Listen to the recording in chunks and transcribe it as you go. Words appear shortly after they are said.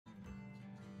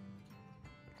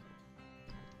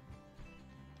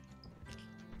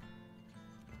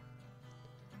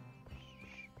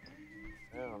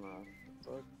on a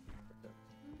book. Okay.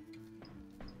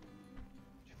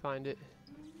 Did you find it?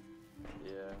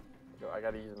 Yeah. I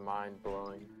gotta use mind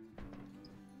blowing.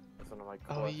 That's one of my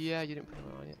quests. Oh yeah, you didn't put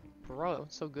it on yet. Bro, that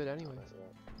one's so good anyways.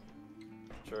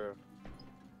 True.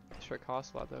 Sure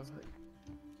costs a lot though.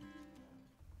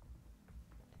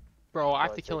 Bro, I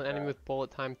have to kill an enemy with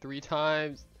bullet time 3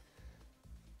 times.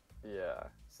 Yeah.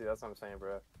 See, that's what I'm saying,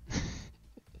 bro.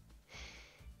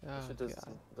 Oh, shit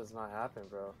does not happen,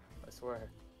 bro. I swear.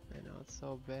 I know, it's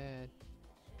so bad.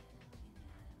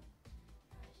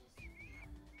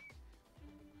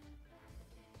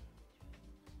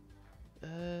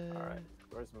 Alright,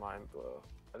 where's Mind Blow?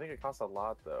 I think it costs a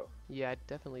lot, though. Yeah, it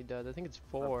definitely does. I think it's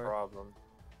 4. No problem.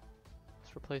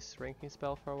 Let's replace ranking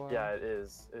spell for a while. Yeah, it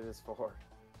is. It is 4.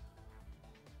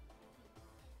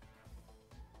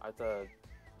 I have to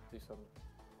do something.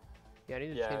 Yeah, I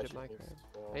need to change up my card.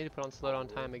 I need to put on slow down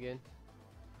time again.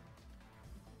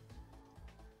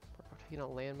 Bro, taking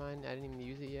out landmine, I didn't even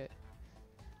use it yet.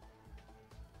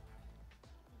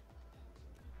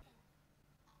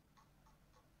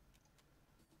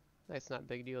 That's not a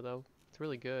big deal though. It's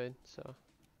really good, so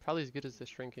probably as good as the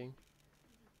shrinking.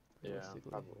 Yeah,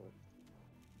 probably.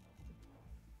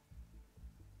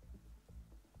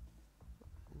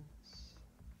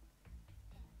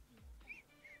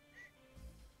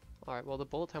 Alright, well the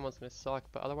bullet time one's gonna suck,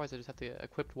 but otherwise I just have to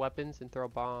equip weapons and throw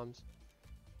bombs.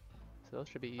 So those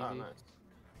should be easy. Oh, nice.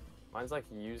 Mine's like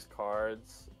use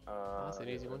cards. That's an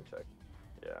easy one. Check.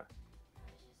 Yeah.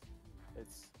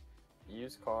 It's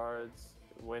use cards,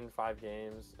 win 5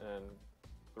 games, and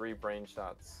 3 brain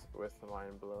shots with the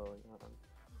mind blowing on.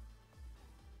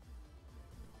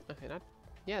 Okay,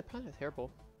 yeah, probably not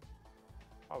terrible.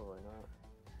 Probably not.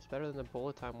 It's better than the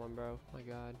bullet time one, bro. My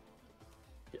god.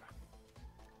 Yeah.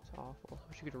 It's awful. I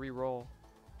wish you could re-roll.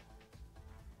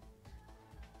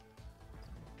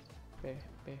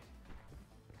 For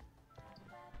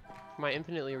my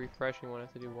infinitely refreshing one, I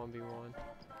have to do 1v1.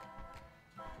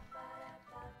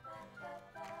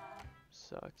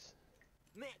 Sucks.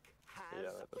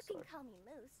 Yeah, that does suck. I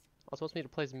was supposed to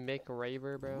play as Mick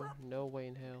Raver, bro. No way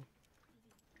in hell.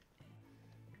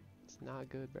 It's not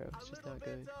good, bro. It's just not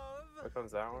good. Which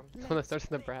one's that one? The one that starts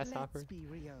in the brass hopper.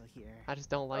 I just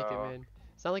don't like it, man.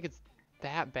 It's not like it's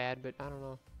that bad, but I don't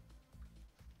know.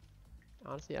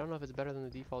 Honestly, I don't know if it's better than the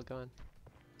default gun.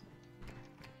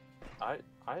 I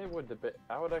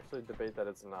would actually debate that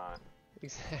it's not.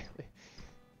 Exactly.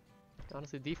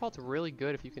 Honestly, default's really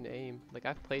good if you can aim. Like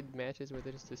I've played matches where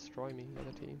they just destroy me, the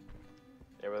other team.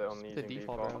 Yeah, where they only use the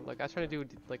default, bro. Like I was trying to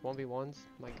do like 1v1s.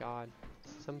 My god,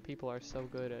 some people are so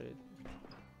good at it.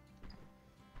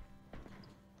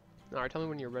 Alright, tell me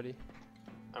when you're ready.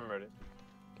 I'm ready.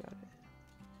 Got it.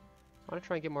 I want to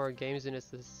try and get more games in as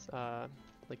this,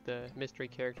 like the mystery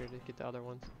character to get the other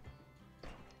ones.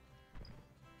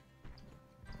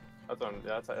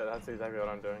 That's exactly what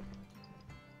I'm doing.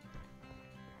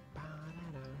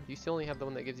 You still only have the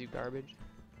one that gives you garbage?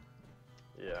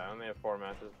 Yeah, I only have 4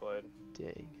 matches played.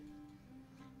 Dang.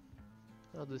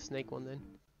 I'll do the snake one then.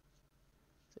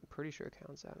 I'm pretty sure it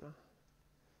counts, I don't know.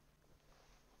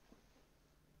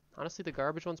 Honestly, the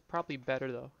garbage one's probably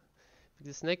better though.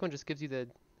 The snake one just gives you the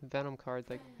venom card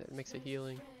that makes it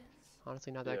healing.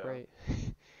 Honestly, not that great.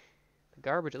 The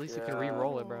garbage, at least you can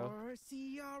re-roll it, bro. It's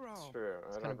true.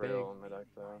 It's I kind of don't big. roll in my deck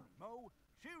though.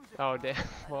 Oh damn.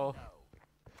 Well.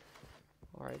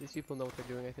 Alright, these people know what they're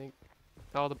doing, I think.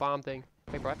 Oh, the bomb thing.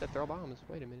 Hey, bro, I have to throw bombs.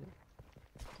 Wait a minute.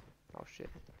 Oh shit.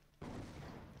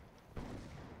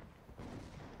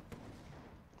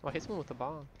 Oh, I hit someone with the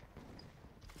bomb.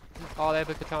 Oh, they have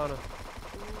a katana.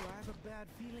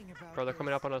 Bro, they're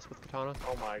coming up on us with katana.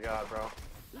 Oh my god, bro.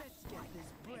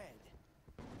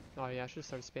 Oh yeah, I should have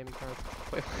started spamming cards.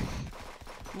 Wait.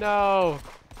 No!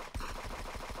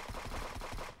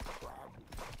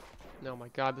 No, my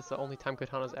god, this is the only time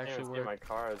katanas actually work. My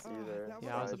cards either. Yeah,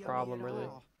 that was a problem, really.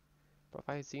 But if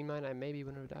I had seen mine, I maybe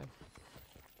wouldn't have died.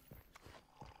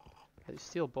 I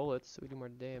steal bullets, so we do more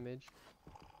damage.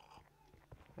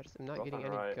 I'm not getting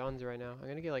any guns right now. I'm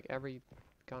gonna get like every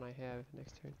gun I have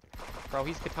next turn. Bro,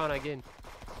 he's katana again.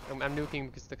 I'm nuking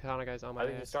because the katana guy's on my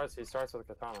ass. I think he starts with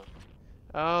katana.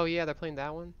 Oh yeah, they're playing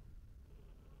that one?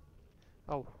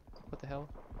 Oh, what the hell?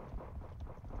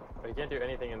 But you can't do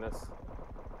anything in this,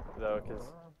 though,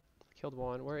 because... Killed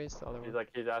one. Where is the other one?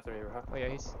 He's after me, bro. Oh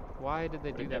yeah, why did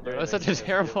they do that, bro? That's such a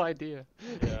terrible idea.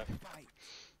 Yeah.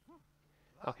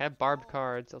 Okay, I have barbed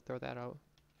cards. I'll throw that out.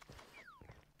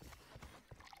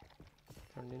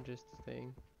 Our ninja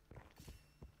thing.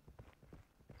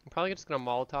 I'm probably just gonna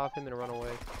Molotov him and run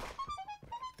away.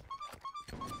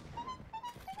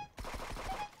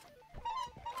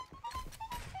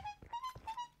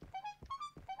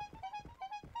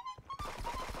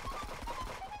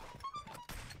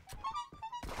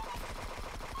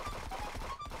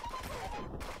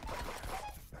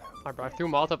 Alright, bro. I threw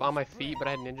Molotov on my feet, but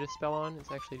I had Ninja Spell on.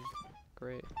 It's actually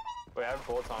great. Wait, I have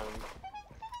bolts on.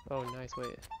 Oh, nice.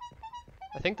 Wait.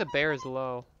 I think the bear is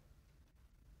low.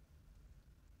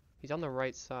 He's on the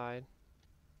right side.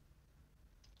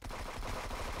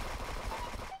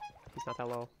 He's not that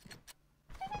low.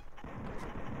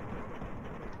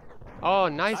 Oh,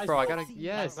 nice, bro. I got a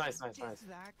yes. Nice.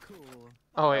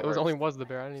 Oh, it was the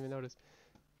bear. I didn't even notice.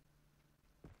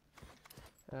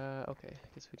 Okay. I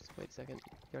guess we just wait a second.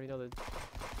 You already know the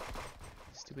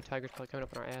stupid tiger's probably coming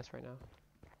up on our ass right now.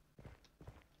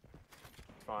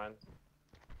 Fine.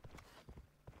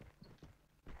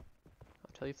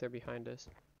 I'll tell you if they're behind us.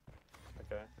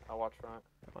 Okay, I'll watch front.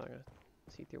 Oh, they're gonna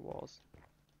see through walls.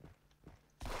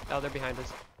 Oh, they're behind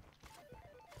us.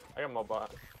 I got Mobot.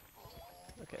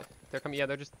 Okay. They're coming. Yeah,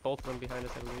 they're just both of them behind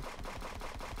us, I believe.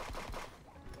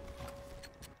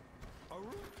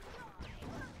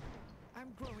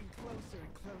 I'm growing closer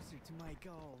and closer to my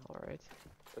goal. All right.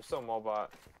 There's still Mobot,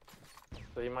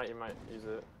 so you might use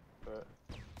it, but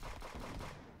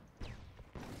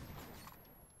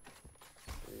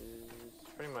he's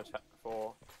pretty much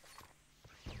full.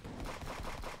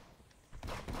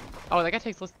 Oh, that guy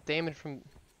takes less damage from.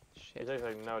 He Shit. takes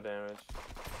like no damage.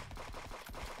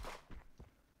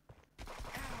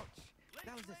 Ouch!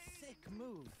 That was a sick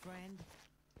move, friend.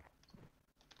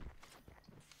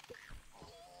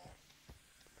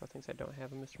 Bro thinks I don't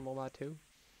have a Mr. Molbot too.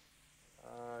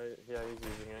 Yeah, he's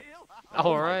using it. All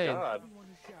Oh my right. God. Everyone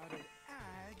who shouted,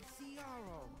 "Add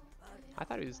Ciaro." I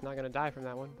thought he was not gonna die from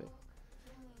that one, but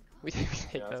we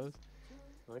take Yeah. those.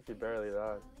 I think he barely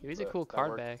died. He's a but cool that card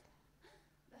worked. back.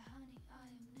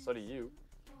 So do you.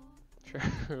 True.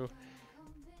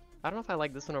 I don't know if I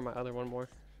like this one or my other one more.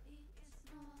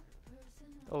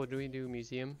 Oh, do we do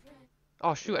museum?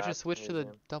 Oh shoot, I Yeah, should switch to the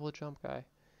museum. double jump guy.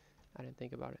 I didn't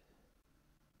think about it.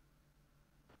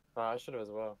 I should have as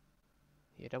well.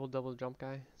 Yeah, double jump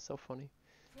guy. So funny.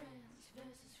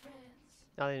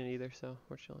 I didn't either, so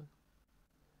we're chilling.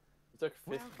 He took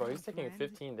bro, Welcome, he's taking friend.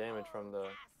 15 damage from the.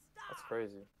 That's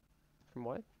crazy. From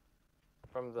what?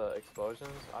 From the explosions.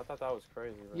 I thought that was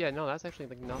crazy. Bro. Yeah, no, that's actually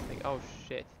like nothing. Oh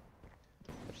shit.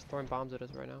 They're just throwing bombs at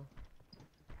us right now.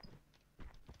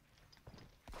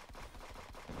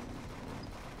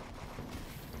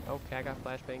 Okay, I got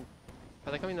flashbang.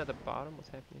 Are they coming at the bottom? What's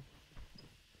happening?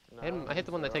 No, I hit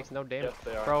the one that zero. takes no damage. Yes,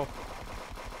 they are. Bro.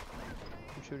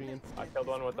 I'm shooting him. I killed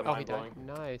one with the Oh, he mind blowing.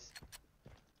 died. Nice.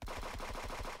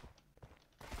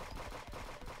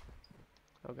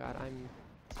 Oh god, I'm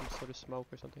some sort of smoke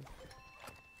or something.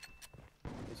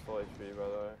 He's full HP, by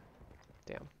the way.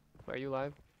 Damn. Wait, are you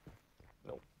alive? I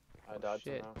Oh, died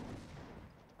shit. somehow.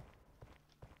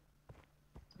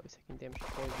 Oh, he's taking damage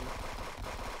to poison.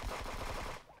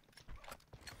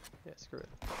 Yeah, screw it.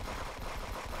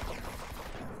 They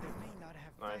may not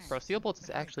have Nice. plans Bro, Steel to Bolts is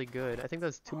protect actually good. I think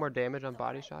that's 2 more damage on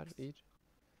body shot each.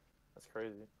 That's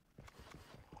crazy.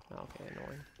 Oh, okay,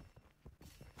 annoying.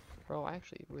 Bro, I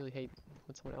actually really hate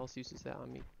when someone else uses that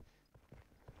on me.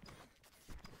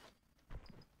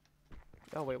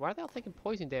 Oh wait, why are they all taking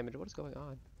poison damage? What is going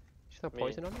on? You throw Me,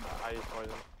 poison on me? I use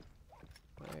poison.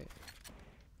 Alright.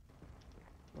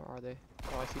 Where are they?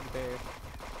 Oh, I see the bear.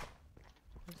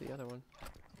 Where's the other one?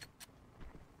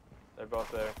 They're both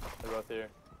there. They're both here.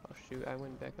 Oh shoot, I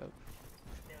went back up.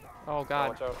 Oh Oh, god.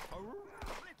 watch out.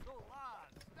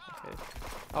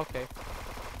 Okay.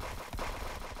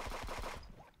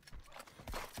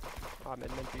 Oh, I'm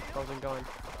meant to be frozen gun.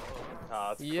 Ah,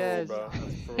 that's Yes. cool, bro.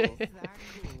 That's cool. that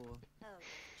cool.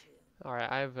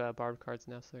 Alright, I have barbed cards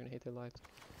now, so they're gonna hate their lives.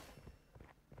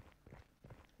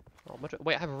 Oh,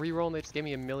 wait, I have a reroll and they just gave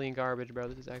me a million garbage, bro.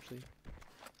 This is actually...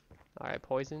 Alright,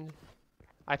 poisoned.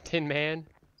 I have Tin Man.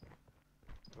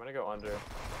 I'm gonna go under.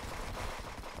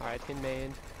 Alright, Tin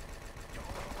Man.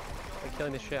 I'm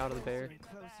killing the shit out of the bear. Closer and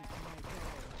closer to my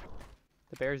goal.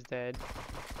 The bear's dead.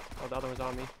 Oh, the other one's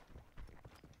on me.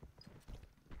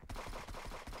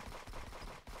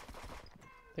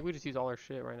 I think we just use all our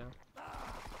shit right now.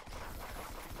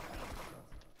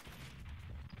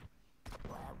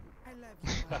 I love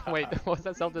you, my Wait, was that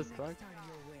Maybe self-destruct? next time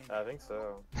you'll win. I think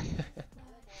so.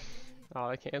 Oh,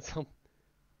 I canceled.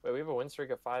 Wait, we have a win streak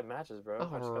of 5 matches, bro. Oh,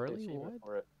 I just got the really? achievement What?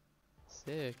 for it.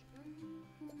 Sick.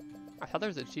 I thought there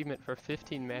was an achievement for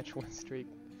 15 match win streak.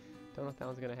 Don't know if that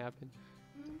one's gonna happen.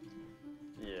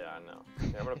 Yeah, I know.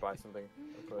 Yeah, I'm gonna buy something.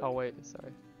 real quick. Oh wait,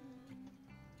 sorry.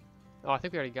 Oh, I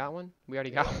think we already got one. We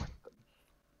already got one.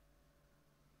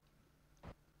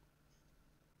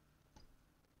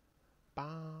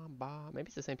 Bomb. Maybe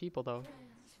it's the same people though.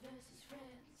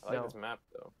 I like no. this map,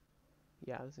 though.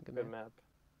 Yeah, this is a good Good map. map.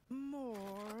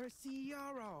 More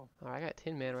Ciaro. Alright, I got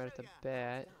Tin Man right at the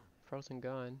bat. Frozen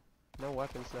gun. No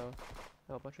weapons though.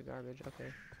 Oh, a bunch of garbage.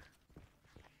 Okay.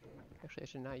 Actually, I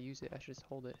should not use it. I should just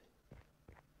hold it.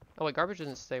 Oh wait, garbage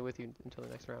doesn't stay with you until the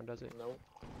next round, does it? Nope.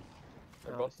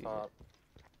 They're No, both let's use it. top.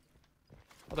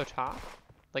 Oh, they're top?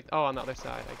 Like, oh, on the other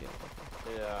side. I get it.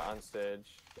 Okay. Yeah, on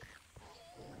stage.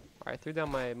 Alright, threw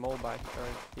down my Molbot, or,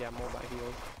 yeah, Molbot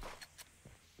healed.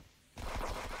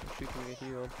 Shoot me to get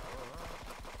healed.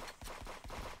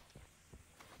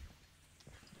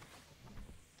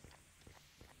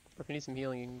 Or if you need some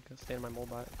healing, you can go stand in my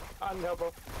Molbot. I need help,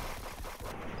 bro.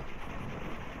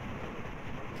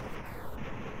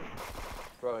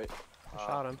 Bro, I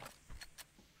shot him.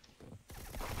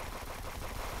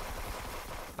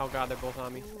 Oh god, they're both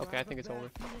on me. Okay, I think it's over.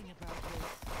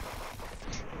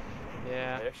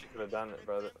 Yeah. they actually could have done it,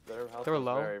 bro. Their health They were was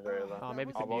low? very, very low. Oh, maybe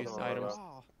it's Oh, both abused of them were items.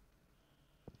 low.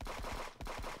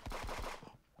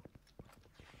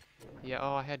 Yeah,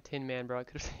 oh, I had Tin Man, bro. I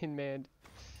could have Tin Manned.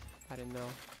 I didn't know.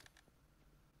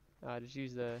 Just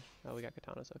use the... Oh, we got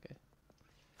katanas, okay.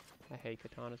 I hate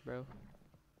katanas, bro.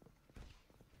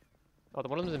 Oh, the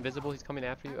one of them's invisible. He's coming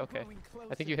after you? Okay.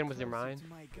 I think you hit him with your mine.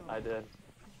 I did.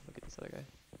 Look at this other guy.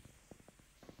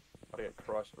 About to get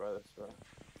crushed by this, bro.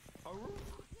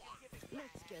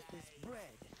 Let's get this bread.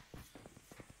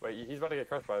 Wait, he's about to get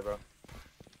crushed by it, bro.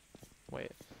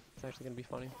 Wait. It's actually gonna be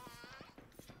funny.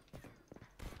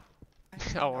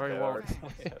 Oh, or he Okay, won't.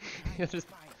 that He just,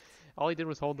 all he did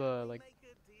was hold the, like...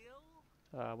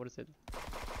 what is it?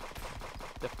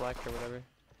 Deflect or whatever.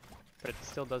 But it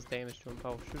still does damage to him.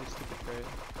 Oh, shoot a stupid turret.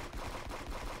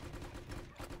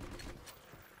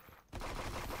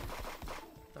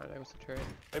 Alright, that was the turret.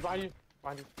 Hey, behind you!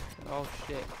 Behind you! Oh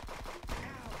shit.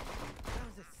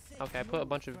 Okay, I put a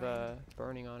bunch of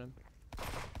burning on him.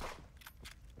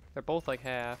 They're both like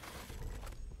half.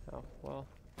 Oh, well.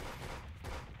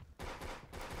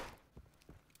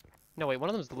 No, wait, one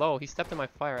of them's low. He stepped in my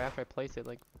fire after I placed it,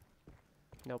 like...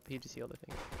 Nope, he just healed, I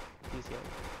think. He just healed.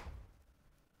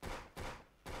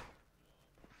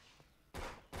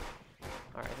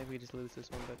 Alright, I think we just lose this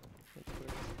one, but...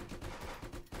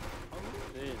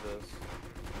 Jesus.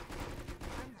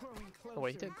 Oh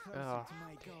wait, he did... Oh.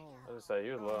 I was gonna say,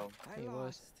 he was low. He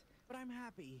was. But I'm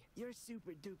happy. You're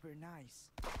super duper nice.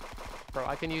 Bro,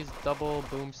 I can use double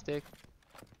boomstick.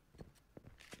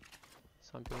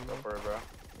 So I'm doing Go that. for it, bro.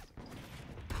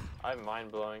 I'm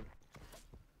mind blowing.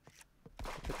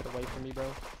 Took it away from me, bro.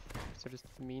 So just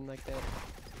mean like that.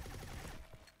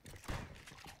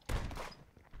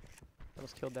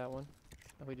 Almost killed that one.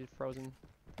 Oh, we did frozen.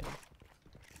 Thing.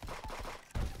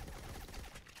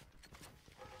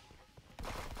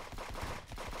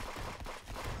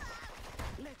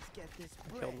 Let's get this I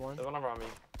bread. killed one. There's one over on me.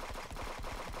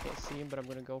 Can't see him, but I'm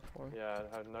gonna go for him. Yeah,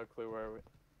 I have no clue where we...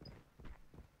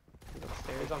 He's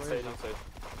upstairs. He's on Where stage, is he? on stage.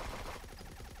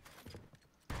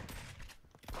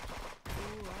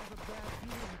 Ooh, I have a bad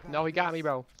feeling about No, he got this. me,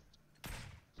 bro.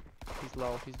 He's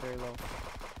low. He's very low.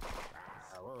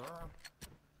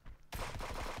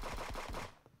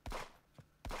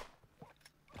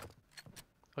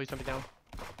 Oh, he's jumping down.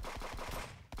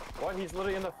 What? He's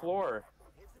literally in the floor.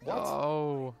 What?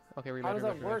 Oh. Okay, How rematch, does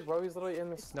rematch, that work, rematch. bro? He's literally in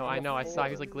the... No, on I the know. I saw.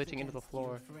 He was floor. like glitching into the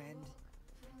floor. Friend.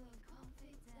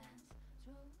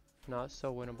 No, it's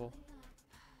so winnable.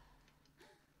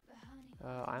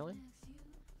 Island?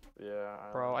 Yeah.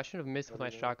 Bro, I should have missed with What my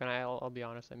do you mean? shotgun. I'll be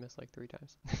honest, I missed like 3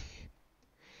 times.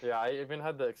 Yeah, I even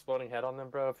had the exploding head on them,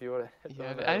 bro. If you would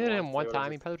have... Yeah, I hit him one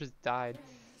time. He probably just died.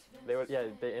 They would, yeah,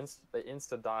 they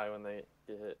insta die when they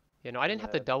get hit. Yeah, no, I didn't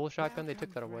have the Mad. double shotgun. They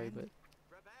took that away, but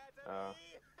Uh,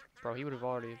 bro, he would have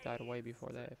already died away before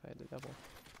that if I had the double.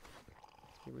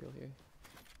 Be real here.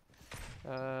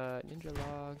 Ninja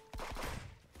log.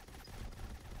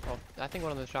 Oh, I think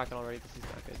one of the shotgun already. This is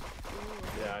not good.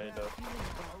 yeah, he does.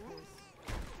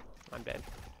 I'm dead.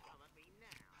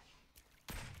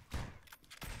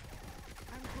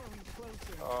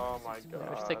 Oh my Yeah, we're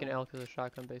just God. taking L because of the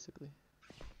shotgun, basically.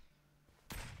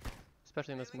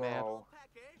 Especially in this map. No.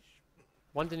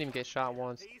 One didn't even get shot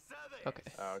once. Okay.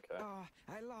 Oh, okay. Oh,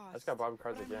 I lost. I just got Bobby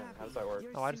cards again. How does that work?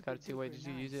 Oh, I just got it too. Wait, did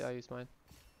you use it? I used mine.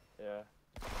 Yeah.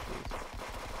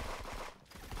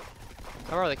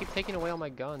 Oh, bro, they keep taking away all my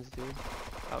guns, dude.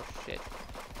 Oh, shit.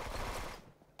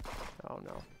 Oh,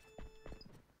 no.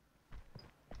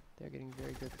 They're getting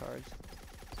very good cards.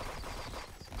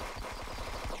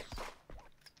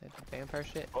 That vampire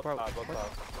shit? Both Bro, top, both what?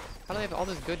 top. How do they have all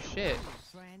this good shit?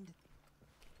 Friend.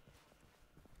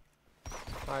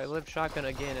 Alright, live shotgun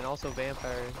again, and also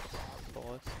vampire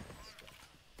bullets.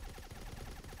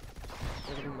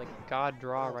 They're getting like god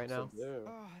draw right now. Dude.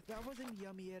 Oh, that wasn't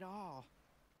yummy at all.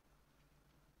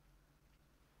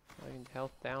 I can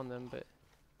health down them, but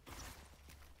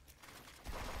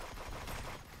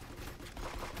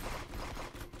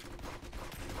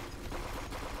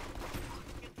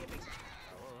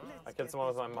Get someone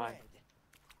with my mind.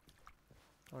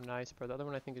 Oh, nice, bro. The other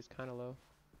one I think is kind of low.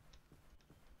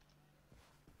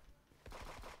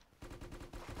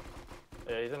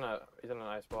 Yeah, he's in a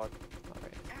nice block.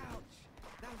 Alright. Ouch!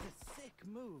 That was a sick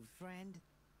move, friend.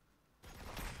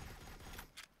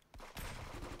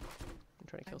 I'm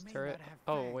trying to kill his may turret. not have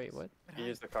Oh, fangs, wait, what? but He I-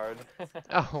 used the card.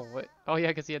 Oh, what? Oh, yeah,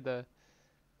 because he had the...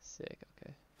 Sick,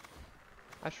 okay.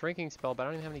 I have shrinking spell, but I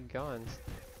don't even have any guns.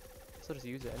 So I'll just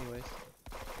use it anyways.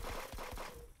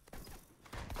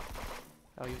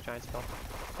 I'll use giant spell.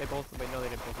 They both... Wait, no, they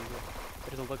didn't both use it. It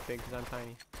doesn't look big because I'm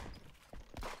tiny.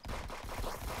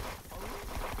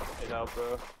 Hey, out,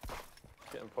 bro.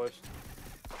 Getting pushed.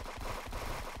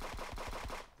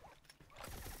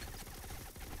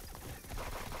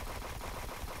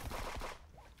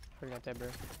 We're not dead, bro.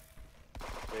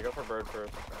 Yeah, go for bird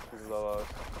first. He's low.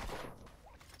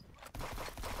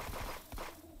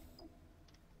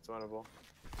 It's winnable.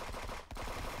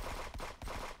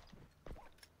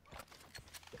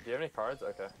 Do you have any cards?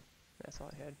 Okay. That's all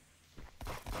I had.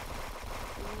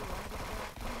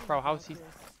 Bro, how's he...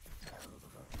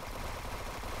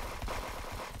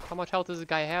 How much health does this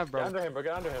guy have, Get bro? under him, bro.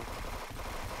 Get under him.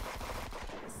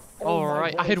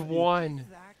 Alright, I had one.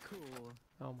 That cool.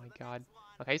 Oh my god.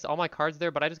 Okay, so all my cards there,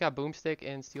 but I just got boomstick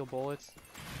and steel bullets.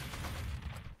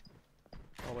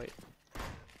 Oh wait.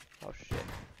 Oh shit.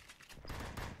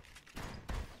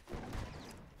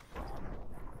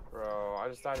 Bro, I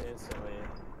just died instantly.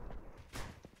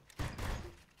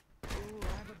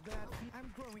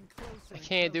 I'm growing closer. I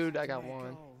can't, dude. I got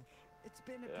one. It's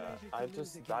been a Yeah, pleasure to I lose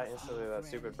just against died you, instantly to that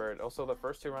stupid friend. bird. Also, the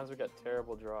first 2 rounds we got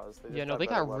terrible draws. They Yeah, just no, had they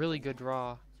better got really weapons. good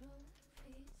draw.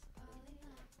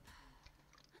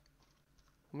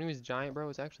 When he was giant, bro, it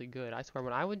was actually good. I swear,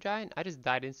 when I went giant, I just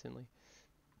died instantly.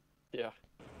 Yeah.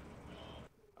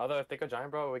 Although if they go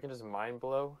giant, bro, we can just mind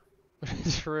blow.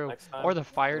 True. Next time, Or the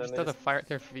fire, and just then throw they the fire at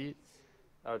their feet.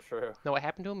 Oh, true. No, what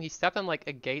happened to him? He stepped on like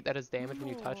a gate that does damage when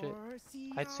you touch it. More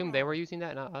I assume they were using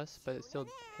that, not us, but it still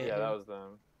hit Yeah, him. that was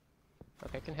them.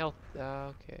 Okay, I can help.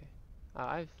 Okay.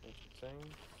 I've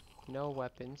Interesting. no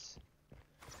weapons.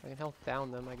 I can help down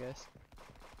them, I guess.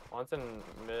 One's in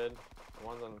mid,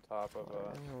 one's on top of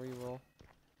Alright, I'm gonna reroll.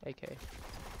 AK.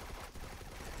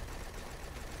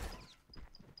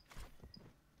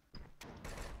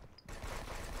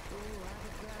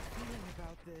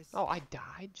 Oh, I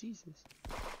died? Jesus.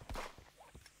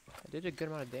 I did a good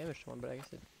amount of damage to one, but I guess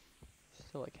it's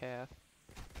still like half.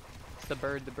 It's the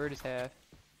bird. The bird is half.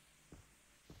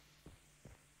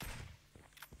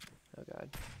 Oh god.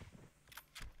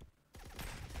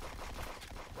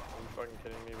 Are you fucking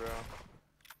kidding me, bro?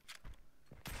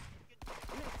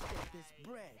 Let's get this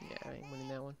bread. Yeah, I ain't winning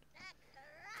that one.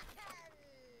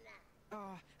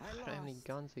 Oh, I don't have any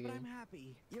guns but I'm again.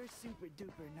 happy. You're super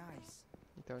duper nice.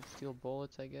 I'm throwing steel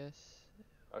bullets, I guess.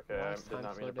 Okay, Last I did time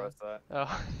not mean to slowed press that.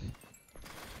 Oh.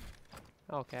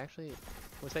 Oh, okay, actually,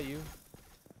 was that you?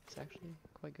 It's actually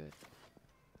quite good.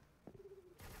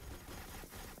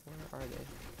 Where are they?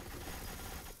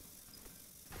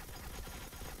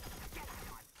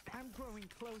 I'm growing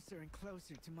closer and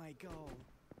closer to my goal.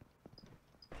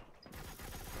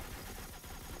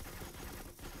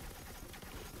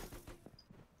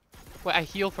 Wait, I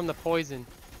heal from the poison.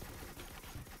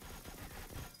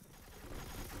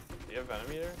 Do you have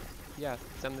Venom Eater? Yeah,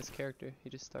 'cause I'm this character. He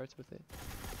just starts with it.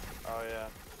 Oh, yeah.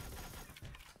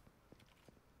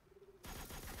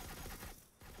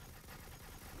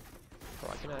 Oh,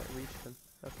 I cannot reach them.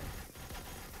 Okay.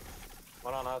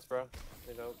 One on us, bro.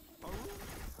 You know.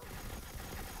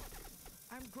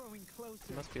 I'm growing closer.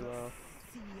 He must be low.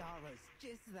 Ciara's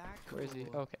just that cool. Where is he?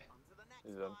 Okay.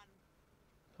 He's in.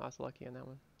 I was lucky on that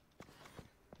one.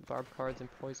 Barb cards and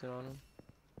poison on him.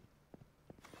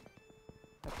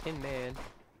 A Tin Man.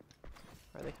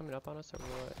 Are they coming up on us or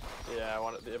what? Yeah,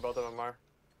 both of them are.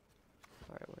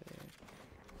 Alright, where are they?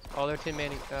 Oh, they're Tin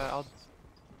Manning. Oh,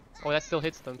 that still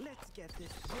hits them. Let's get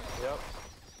this bread. Yep.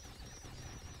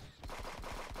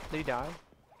 Did he die?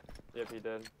 Yep, he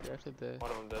did. They're actually the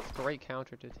One of them did. great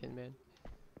counter to Tin Man.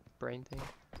 Brain thing.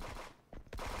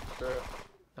 True.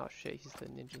 Oh shit, he's the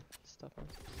ninja stuff on.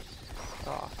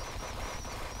 Ah.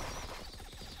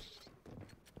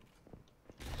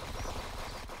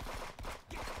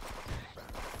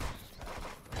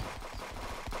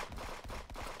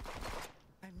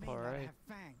 I may not Alright. have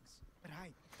fangs, but I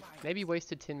fight. Maybe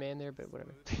wasted Tin Man there, but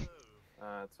whatever.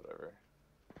 That's whatever.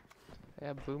 I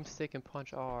have Boomstick and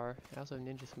Punch R. I also have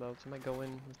Ninja Smoke, so I might go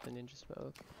in with the Ninja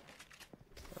Smoke.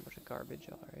 A bunch of garbage,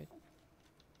 alright.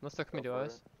 Unless they're coming Go to for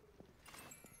us.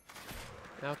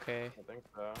 Okay. I think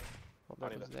so. Well, I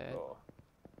that need was to that. roll.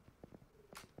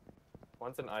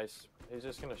 One's in ice. He's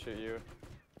just gonna shoot you.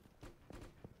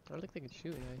 I don't think they can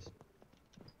shoot nice.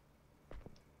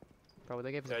 Bro,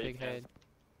 they gave us Yeah, a you big can. head.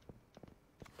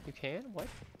 You can? What?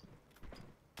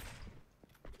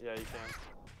 Yeah, you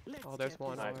can. Oh, there's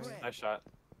one. Nice, Alright. nice shot.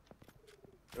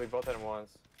 We both hit him once.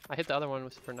 I hit the other one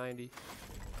was for 90.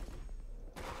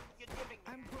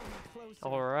 I'm growing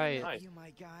closer. Alright. Nice. You, my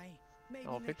guy. Maybe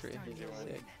Oh, next victory. time Easy you'll win.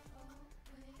 win.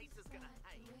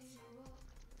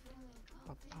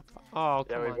 Oh,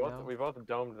 Yeah, come on we both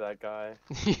domed that guy.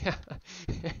 now. Yeah.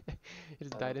 He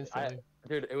just died instantly.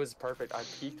 Dude, it was perfect. I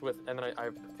peeked with, and then I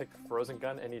picked Frozen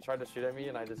Gun, and he tried to shoot at me,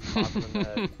 and I just popped him in the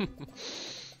head.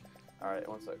 Alright,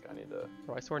 one sec. I need to.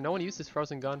 Bro, I swear no one used this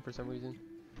frozen gun for some reason.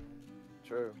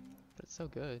 True. But it's so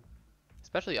good.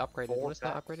 Especially upgraded. Bullet When it's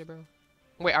not taps. upgraded, bro.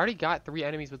 Wait, I already got 3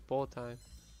 enemies with bullet time.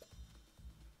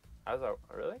 How's that?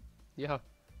 Really? Yeah.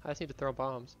 I just need to throw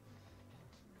bombs.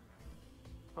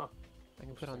 Huh. I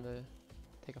can put on the...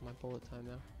 Take off my bullet time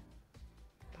now.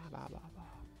 Bah, bah, bah, bah.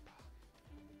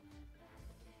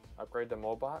 Upgrade the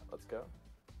Molbot. Let's go.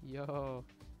 Yo.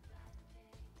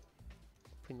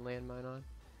 Putting landmine on.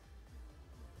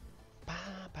 Bah,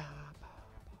 bah, bah.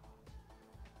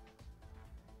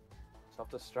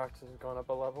 Self-destruct is going up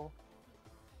a level.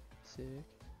 Sick.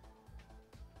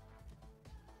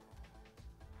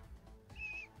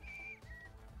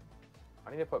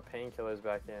 I need to put painkillers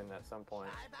back in at some point.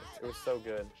 It was so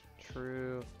good.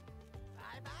 True.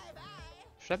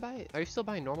 Should I buy... Are you still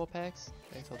buying normal packs?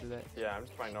 I guess I'll do that. Yeah, I'm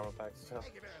just buying normal packs. So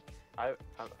I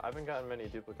haven't gotten many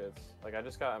duplicates. Like I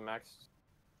just got a max,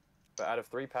 but out of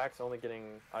 3 packs,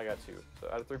 I got 2. So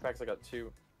out of 3 packs, I got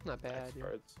 2 Not bad, max yeah.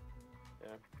 cards.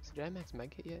 So did I max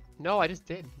medkit yet? No, I just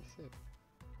did. Sick.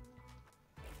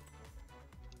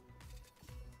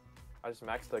 I just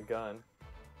maxed the gun,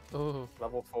 Oh.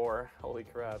 level 4. Holy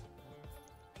crap!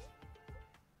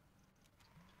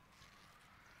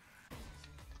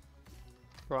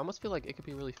 Bro, I almost feel like it could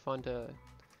be really fun to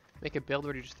make a build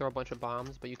where you just throw a bunch of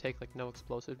bombs, but you take like no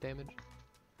explosive damage.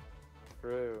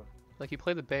 True. Like you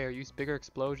play the bear, use bigger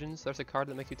explosions. There's a card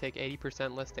that makes you take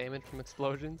 80% less damage from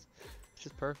explosions. It's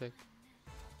just perfect.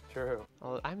 True.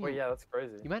 I mean, Wait, yeah, that's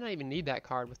crazy. you might not even need that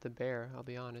card with the bear, I'll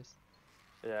be honest.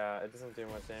 Yeah, it doesn't do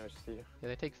much damage to you. Yeah,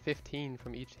 they take 15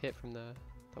 from each hit from the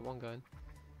one gun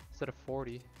instead of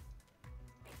 40.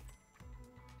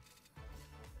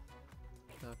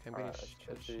 Okay, I'm getting Alright,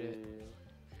 shit.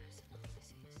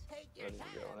 Ready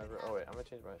to go whenever. Oh wait, I'm gonna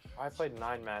change my. I played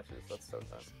 9 matches. That's so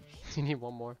dumb. You need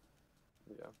one more.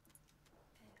 Yeah.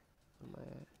 What am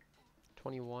I at?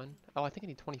 21? Oh, I think I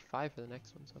need 25 for the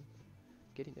next one, so I'm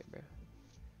getting there, bro.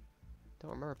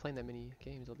 Don't remember playing that many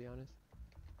games, I'll be honest.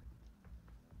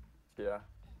 Yeah.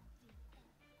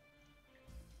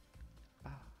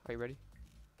 Are you ready?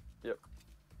 Yep.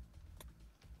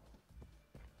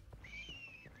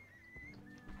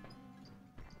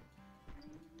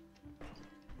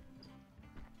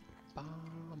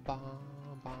 Bomb,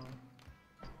 bomb, bomb.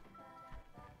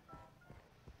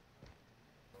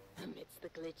 Amidst the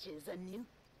glitches, a new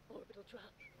orbital drop.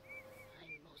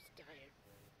 I'm most dire.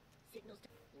 Signals to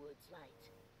woods light.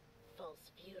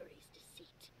 False fury's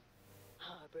deceit.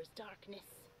 Harbors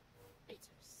darkness.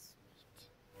 Bittersweet.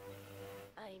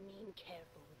 I mean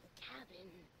careful with the cabin.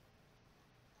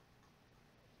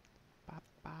 Ba,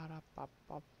 ba, da, ba,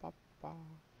 ba, ba, ba.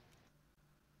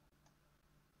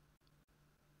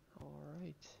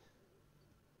 Alright.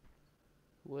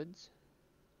 Woods.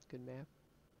 Good map.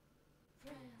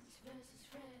 Friends versus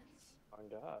friends. On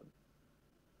God.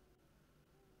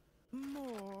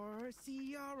 More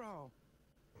Ciaro.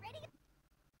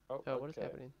 Oh, Oh, what is okay.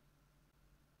 happening?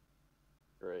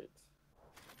 Great.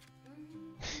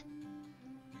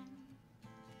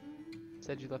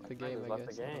 Said you left the My friend game, has I left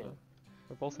guess. the I don't game. know.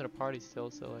 We're both in a party still,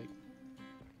 so like...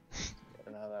 I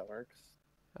don't know how that works.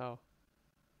 Oh.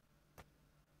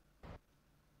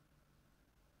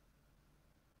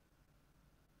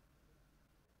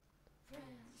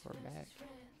 We're back.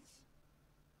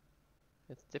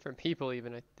 It's different people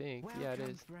even, I think. Yeah, it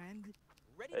Welcome, is. friend.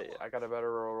 Hey, I got a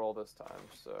better roll this time,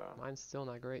 so. Mine's still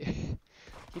not great.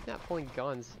 Keep not pulling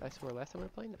guns. I swear, last time we were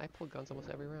playing, I pulled guns almost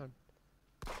every round.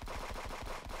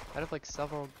 I have like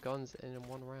several guns in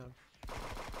one round.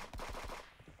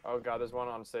 Oh God, there's one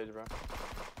on stage, bro.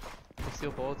 The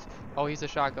steel bullets. Oh, he's a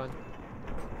shotgun.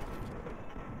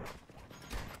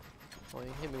 Well, he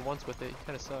hit me once with it. He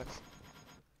kind of sucks.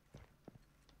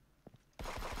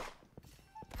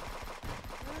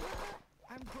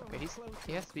 I'm growing Okay, closer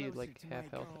he has and to be closer like to my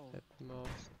half health goal. at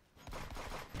most.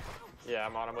 Yeah,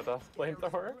 I'm on him with a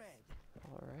flamethrower.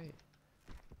 Alright.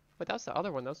 But that was the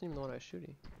other one. That wasn't even the one I was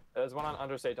shooting. There's one on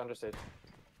understage.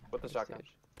 With the shotgun.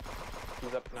 Stage.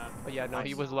 He's up now. But yeah, no, he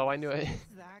Nice. was low. I knew it.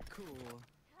 Is that cool?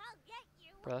 I'll get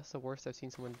you. Bro, that's the worst I've seen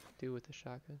someone do with the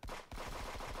shotgun.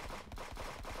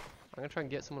 I'm gonna try and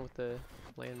get someone with the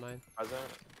landmine.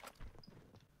 Present.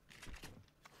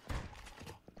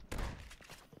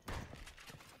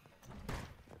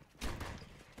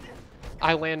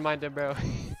 I landmined him, bro.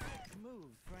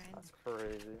 Move, friend. That's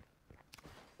crazy.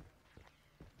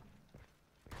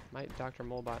 Might Dr.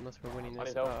 Molebot unless we're winning I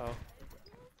this. need help. Uh-oh.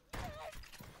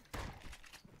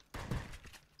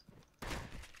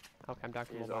 Okay, I'm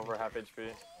Dr. He's Molebot. over half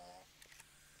HP.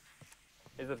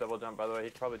 He's a double jump, by the way. He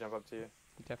could probably jump up to you.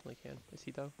 He definitely can. Is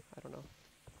he though? I don't know.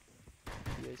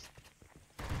 He is.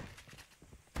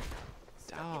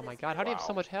 Oh my god, how do you have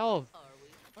so Wow. much health?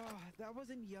 Oh, that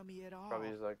wasn't yummy at all. Probably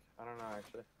he's like, I don't know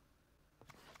actually.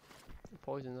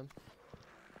 Poison them.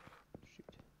 Shoot.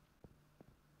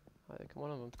 I think one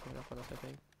of them's coming up on us, I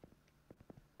think.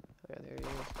 Oh yeah, there he is.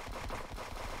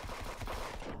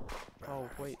 Oh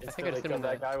wait, I think I just hit him in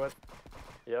that the... guy with.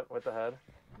 Yep, with the head.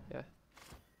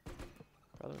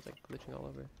 Brother was like glitching all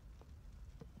over.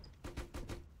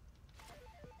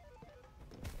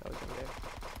 Oh, he's over there.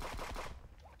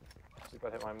 Just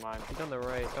about hit my mind. He's on the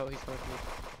right. Oh, he's coming to me.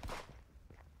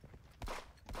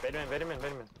 Bait him in, bait him in, bait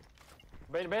him in.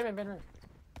 Bait him in, bait him in.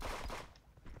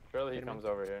 Surely he Bait him in. comes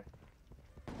over here.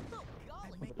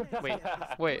 Wait,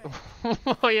 wait.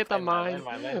 Oh, you hit the mine.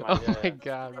 Landmine, Oh yeah, my yeah.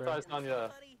 god, That's why I bro. was telling you.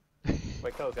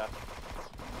 Wait, kill this guy.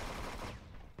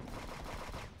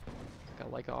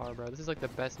 Got Leica R, bro. This is like the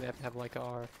best map to have Leica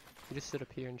R. You just sit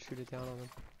up here and shoot it down on them.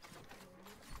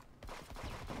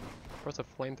 What's a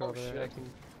flamethrower Oh, over there? shit. I can...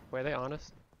 Wait, are they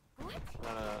honest? No.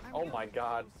 Oh my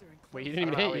god. Wait, he I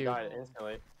didn't don't even know how hit he you. died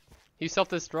instantly. He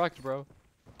self-destruct, bro.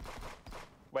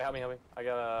 Wait, help me, help me. I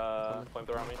got a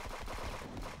flamethrower on me.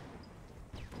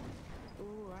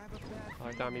 Ooh, I have a bad Oh,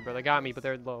 they got me, bro. They got me, but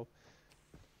they're low.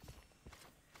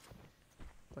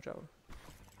 Watch out.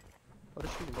 Oh,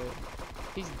 just shoot him, wait.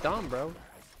 He's dumb, bro.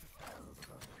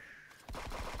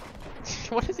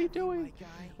 What is he doing?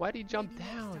 Why did he jump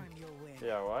down?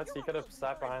 Yeah, what? He could have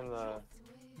sat behind the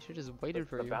He should just waited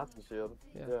for you. bouncy shield.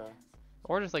 Yeah. Yeah.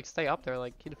 Or just like stay up there,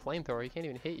 like he'd a flamethrower. He can't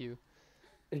even hit you.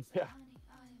 Yeah.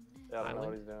 Yeah, I don't know what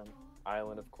Island? he's doing.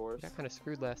 Island, of course. Got kind of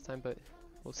screwed last time, but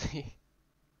we'll see.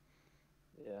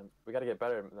 Yeah, we gotta get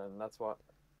better, and that's why.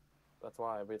 That's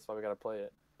why we gotta play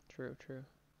it. True, true.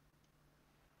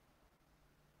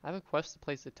 I have a quest to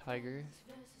place a tiger.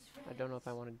 I don't know if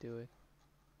I want to do it.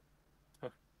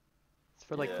 It's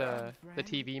for like Yeah. the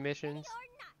TV missions.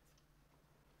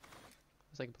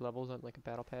 It's like levels on like a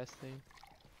battle pass thing.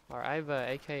 Alright, I have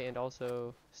AK and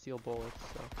also steel bullets,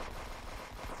 so.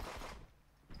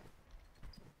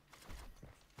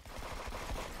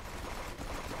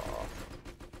 Oh,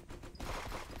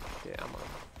 Yeah, I'm on.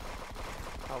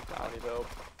 Oh I god. need help.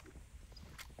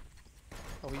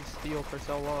 Oh, we steal for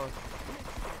so long.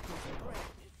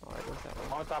 Alright, what's that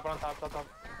one? On top, top.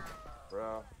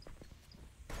 Bro.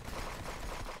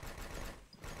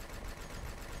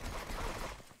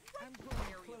 I'm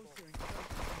growing closer and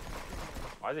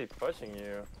closer. Why is he pushing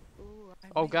you? Ooh, I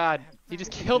Oh may god, have he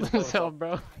just found killed Just killed himself,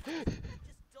 bro. Just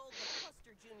dulled the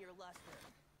Custer Jr. luster.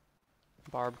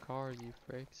 Barb cars, you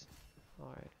freaks.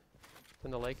 Alright.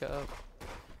 Turn the Leica up.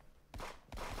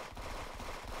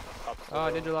 Up to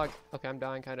Oh, the- ninja lock. Okay, I'm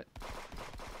dying, kinda.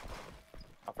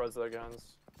 Up res their guns.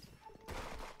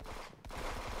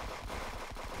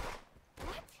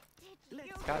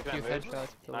 Let's Got a Okay, few move. headshots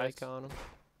with the Nice. Leica on him.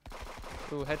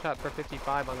 Ooh, headshot for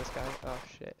 55 on this guy. Oh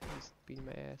shit, he's beating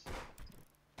my ass.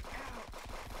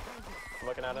 I'm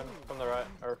looking at him from the right,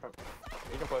 or from.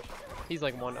 You can push. He's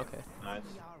like one, okay. Nice.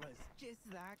 Yara's just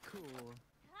that cool.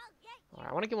 Alright,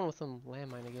 I want to get one with some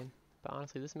landmine again. But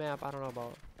honestly, this map, I don't know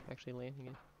about actually landing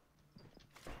it.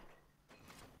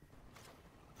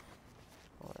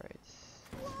 Alright.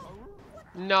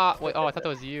 Nah, wait, oh, I thought that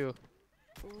was you.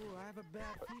 Ooh, I have a bad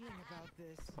feeling about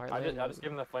this. Alright, I just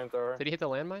gave him the flamethrower. Did he hit the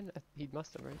landmine? He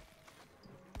must have, right?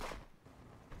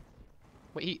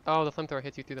 Wait, oh, the flamethrower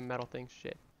hits you through the metal thing.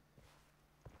 Shit.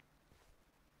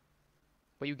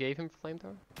 What, you gave him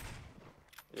flamethrower?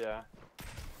 Yeah.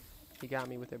 He got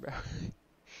me with it, bro.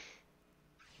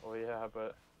 Well, yeah,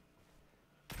 but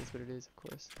That's what it is, of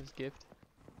course. His gift.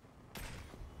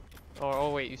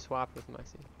 Oh, wait, you swapped with him, I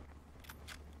see.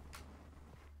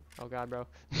 Oh god, bro.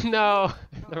 No!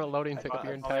 The reloading took up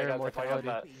your I entire got mortality.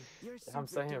 that. You're I'm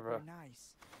super saying, bro. duper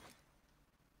nice.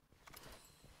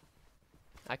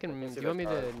 I can, can't do see you want me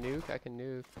that to card. nuke? I can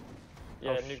nuke.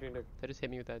 yeah, Oh, nuke. That just hit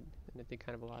me with that, and it did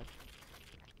kind of a lot.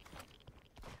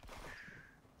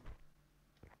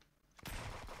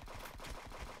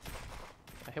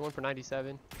 I hit one for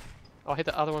 97. Oh, I hit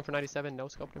the other one for 97. No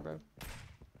scoped him, bro.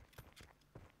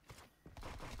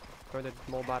 Throw the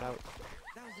mole bot out.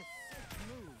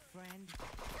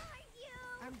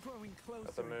 growing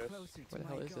That's a closer and moose. closer to Where the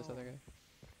hell my is this goal. other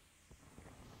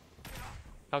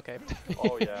guy? Okay.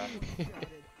 Oh yeah.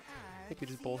 I think we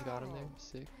just both got him there.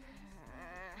 Sick.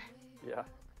 Yeah.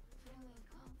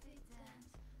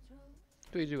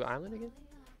 Do we do island again?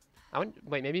 I wouldn't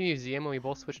wait. Maybe museum when we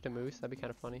both switch to moose. That'd be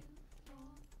kind of funny.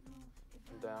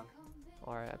 I'm down.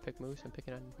 All right, I pick moose. I'm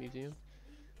picking on museum.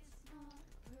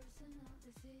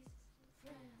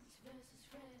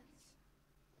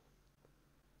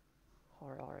 All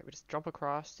right. We just jump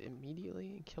across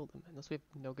immediately and kill them, unless we have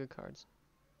no good cards.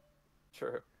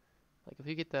 True. Like if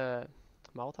we get the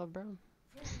Molotov, bro,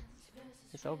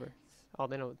 it's over. Oh,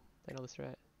 they know the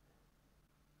strat.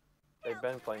 They've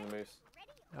been playing the moose.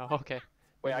 Oh, okay.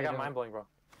 Wait, Maybe I they got don't. mind blowing, bro.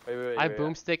 Wait. I have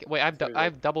boomstick. Wait, Let's I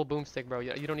have double boomstick, bro.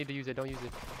 You don't need to use it. Don't use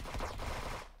it.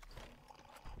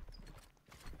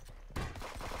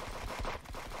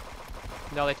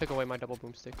 No, they took away my double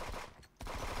boomstick.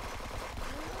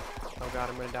 Oh god,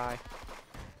 I'm gonna die.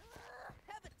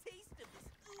 Have a taste of this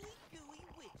ooey gooey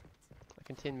widget. I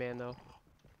can Tin Man though.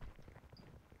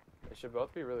 They should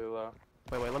both be really low.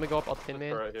 Wait, let me go up. I'll Tin This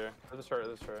Man. turret here. This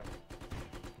turret.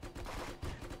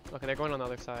 Okay, they're going on the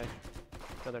other side.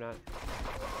 No, they're not.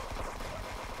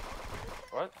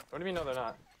 What? What do you mean no they're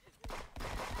not?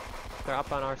 They're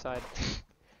up on our side.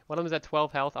 One of them's at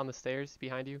 12 health on the stairs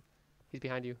behind you. He's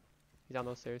behind you. He's on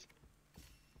those stairs.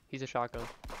 He's a shotgun.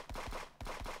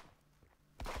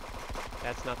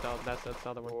 That's not that's the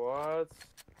other one. What?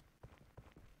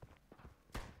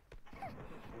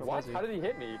 Where What? was he? How did he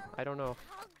hit me? I don't know.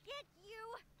 I'll get you.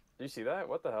 Did you see that?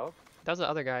 What the hell? That was the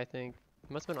other guy, I think.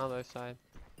 He must have been on the other side.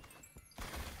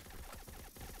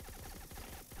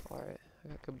 Alright, I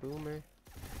got Kaboomer.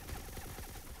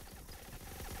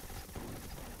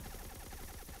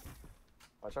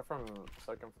 Watch out from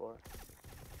second floor.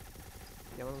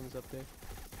 Yeah, one of them's up there.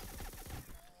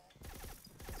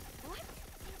 What?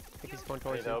 I think he's going I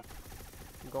towards need you. help.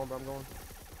 I'm going, bro, I'm going.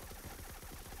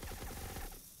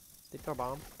 Did he throw a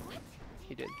bomb?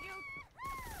 He did.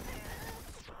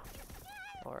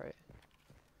 Alright.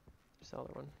 Just the other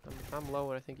one. I'm low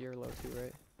and I think you're low too,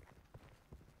 right?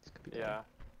 This could be bad. Yeah.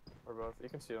 We're both. You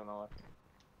can see it on the left.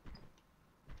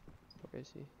 Where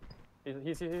is he?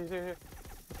 He's here.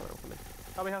 Oh, no, come in.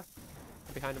 Help me, help.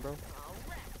 I'm behind him, bro.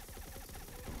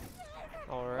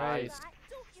 Alright. Nice.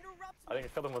 Don't interrupt I think I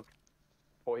killed him with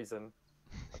poison.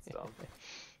 That's dumb.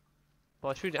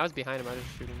 Well, I was behind him. I was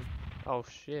just shooting him. Oh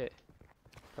shit.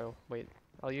 Bro, wait.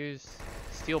 I'll use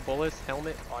steel bullets,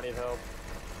 helmet. Oh, I need help.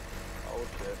 Oh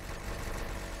shit.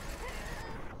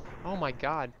 Oh my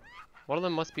god. One of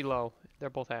them must be low. They're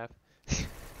both half. Goes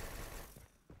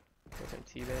in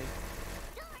teabag.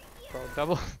 Bro,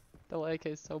 double AK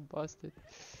is so busted.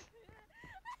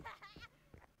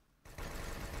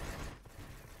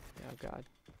 Oh god.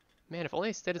 Man, if only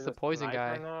instead it's the There's a poison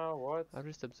guy. sniper now? What? I've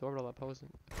just absorbed all that poison.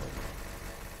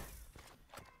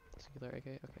 Singular AK,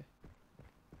 okay.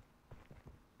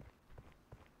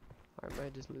 Alright,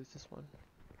 might just lose this one.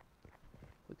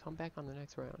 We come back on the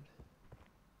next round.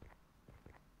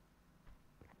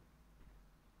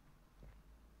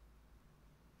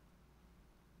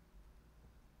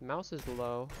 Mouse is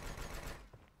low.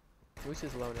 Moose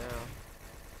is low now.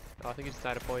 Oh, I think he just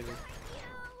died of poison.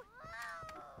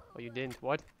 Oh, you didn't?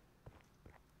 What?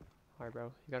 Alright, bro.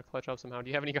 You gotta clutch up somehow. Do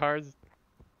you have any cards?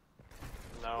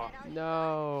 No.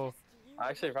 No. I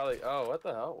actually probably. Oh, what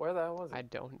the hell? Where the hell was it? I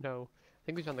don't know. I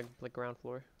think he's on the ground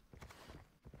floor.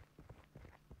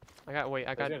 I got He's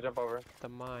got gonna jump over. the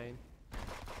mine.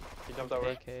 He jumped over.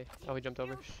 AK. Oh, he jumped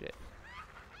over? Shit.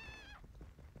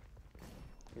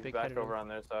 He's Big back predator. over on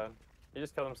their side. He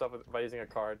just killed himself by using a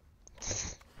card.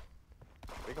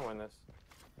 We can win this.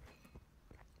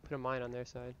 Put a mine on their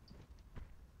side.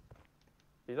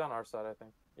 He's on our side, I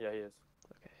think. Yeah, he is.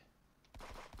 Okay.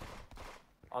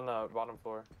 On the bottom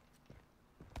floor.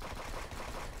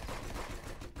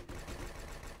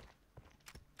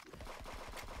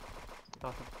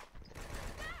 Awesome.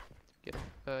 Get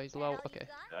him. He's low. Okay.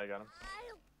 Yeah, I got him.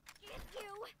 I'll get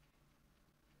you.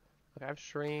 Okay, I have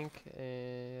shrink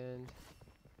and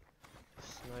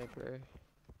sniper.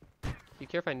 You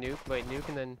care if I nuke? Wait, nuke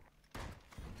and then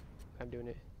I'm doing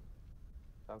it.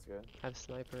 Sounds good. I have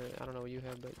sniper. I don't know what you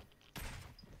have, but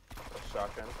A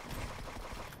shotgun.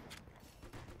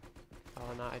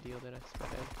 oh, not ideal. Then I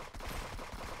spent it.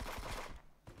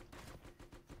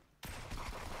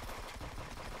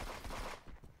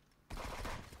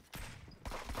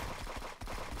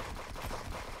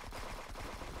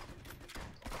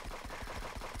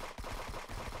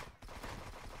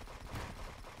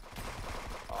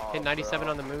 Oh, Hit 97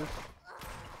 bro. on the moose.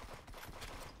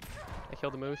 I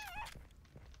killed the moose.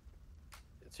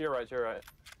 It's to your right, to your right.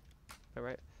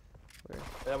 Alright. Or...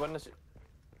 Yeah, wasn't it?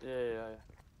 Yeah.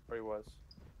 Where he was.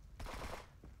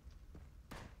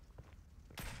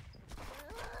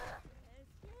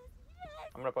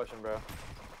 I'm gonna push him, bro.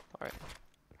 Alright.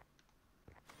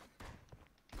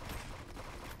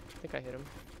 I think I hit him.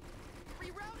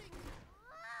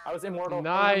 I was immortal.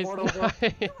 Nice! I was immortal, bro.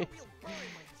 Nice!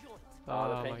 The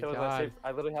Oh my painkillers, god.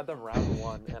 I literally had them round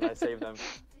 1, and I saved them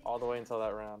all the way until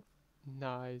that round.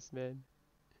 Nice, man.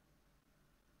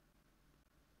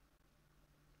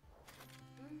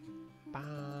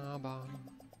 Bam, bam.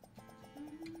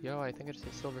 Yo, I think I just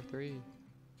hit silver 3.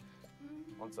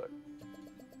 1 sec.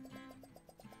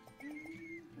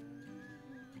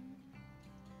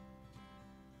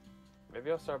 Maybe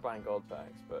I'll start buying gold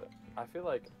packs, but I feel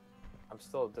like I'm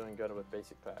still doing good with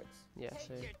basic packs. Yeah,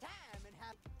 same.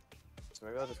 So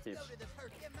maybe I'll just keep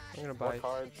I'm gonna more buy.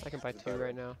 cards. I can buy is 2 better.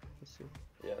 right now. Let's see.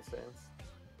 Yeah, same.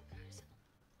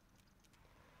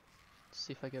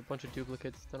 See if I get a bunch of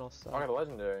duplicates, then I'll Oh, I stop. got a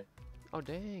legendary. Oh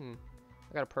dang!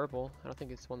 I got a purple. I don't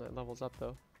think it's one that levels up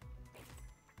though.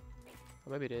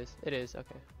 Or maybe it is. It is.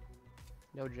 Okay.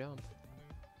 No jump.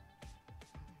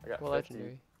 I got Well, 50.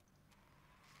 legendary.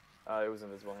 It was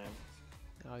invisible hand.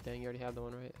 Oh dang! You already have the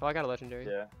one, right? Oh, I got a legendary.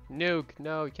 Yeah. Nuke!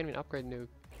 No, you can't even upgrade nuke.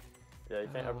 Yeah, you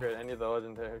can't Oh. upgrade any of the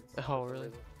legendaries. Oh, for some really?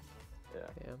 reason.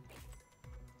 Yeah.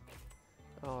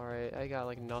 Damn. Alright, I got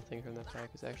like nothing from that pack.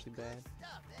 It's actually bad.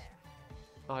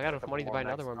 Oh, I got enough Couple money to more buy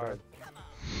another max one, bro. cards.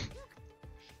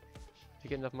 Did you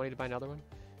get enough money to buy another one?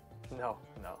 No.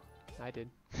 I did.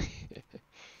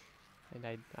 And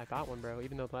I bought one, bro.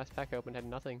 Even though the last pack I opened had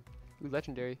nothing. Ooh,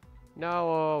 legendary.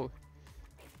 No!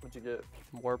 What'd you get?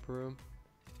 Warp room.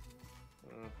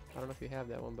 Mm, I don't know if you have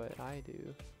that one, but I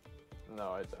do.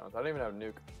 no, I don't. I don't even have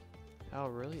nuke. Oh,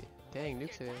 really? Dang,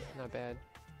 nukes are not bad.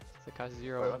 It costs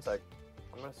 0. Wait, 1 sec.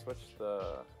 I'm gonna switch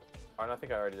the. Oh, no, I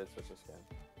think I already did switch the skin.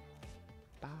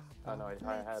 Bah, Oh no, I Let's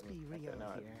had. be Okay, real no,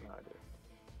 I here. did.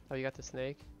 Oh, you got the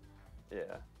snake?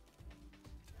 Yeah.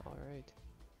 Alright.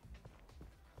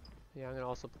 Yeah, I'm gonna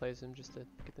also place him just to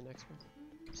get the next one.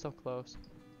 So close.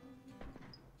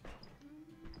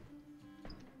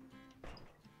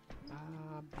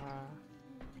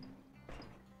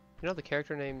 You know the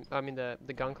character name, I mean the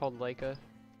gun called Leica?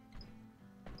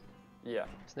 Yeah.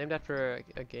 It's named after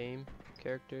a game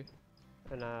character.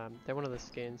 And they're one of the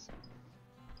skins.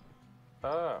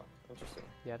 Oh, interesting.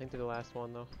 Yeah, I think they're the last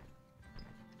one though.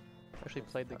 Actually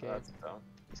played the game. That's dumb.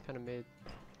 It's kind of mid.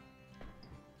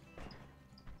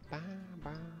 Ba,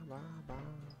 ba, ba, ba.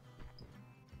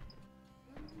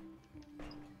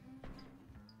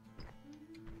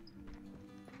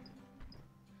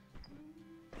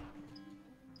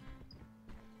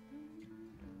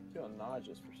 I feel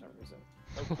nauseous for some reason.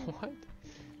 What?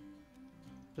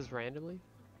 Just randomly?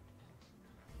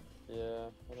 Yeah,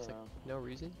 I Just don't like know. no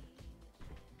reason?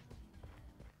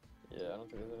 Yeah, I don't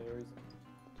think there's any reason.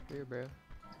 It's weird, bro.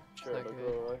 Sure, not it'll good.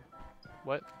 go away.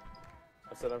 What?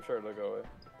 I said I'm sure it'll go away.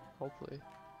 Hopefully.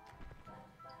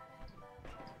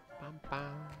 Bam,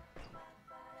 bam.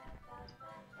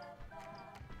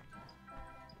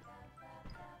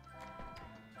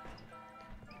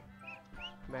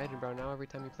 Imagine, bro, now every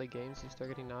time you play games, you start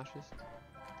getting nauseous.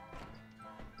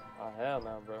 Oh hell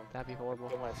no, bro. That'd be horrible.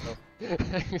 Kill myself.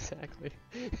 Exactly.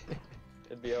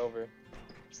 It'd be over.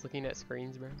 Just looking at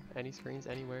screens, bro. Any screens,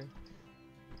 anywhere.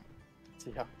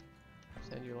 Yeah.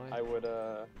 Just end your life. I would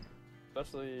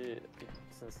especially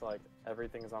since like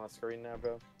everything's on a screen now,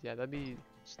 bro. Yeah, that'd be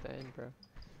just the end, bro.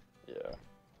 Yeah.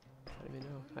 I don't even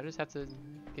know. I just have to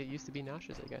get used to being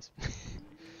nauseous, I guess.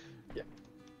 Yeah.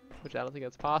 Which I don't think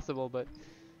that's possible, but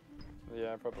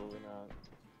Yeah, probably not.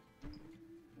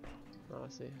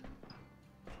 honestly.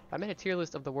 If I made a tier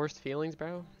list of the worst feelings,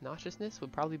 bro, nauseousness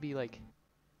would probably be like,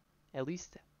 at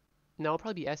least, no, it'll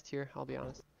probably be S tier, I'll be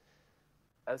honest.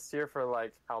 S tier for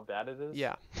like how bad it is.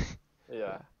 Yeah.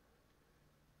 Yeah.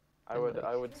 I And, would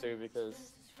like- too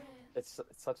because it's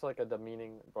such like a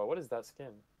demeaning. Bro, what is that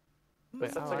skin?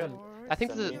 It's such Oh, like I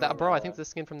think Demeaning, bro, I think the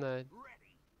skin from the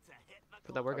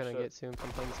that we're Oh, gonna shit. get soon from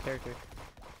playing this character.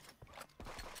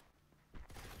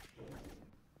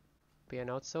 But yeah,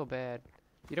 no, it's so bad.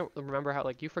 You don't remember how,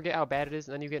 like, you forget how bad it is,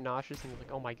 and then you get nauseous, and you're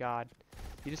like, oh my god.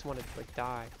 You just want to, like,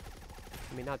 die.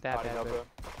 I mean, not that body bad, double.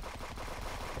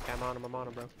 but... Okay, I'm on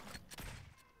him, bro.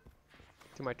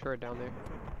 To my turret down there.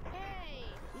 Hey!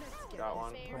 Let's Got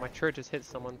one. Oh, my turret just hit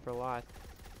someone for a lot.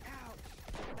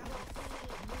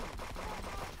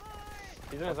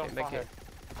 He's in his Okay, own make fire. it.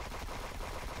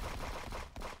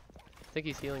 I think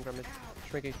he's healing from his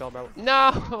shrinking spell, bro.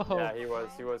 No! Yeah, he was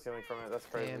healing from it. That's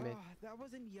crazy. Damn it. Oh, that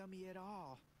wasn't yummy at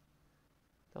all.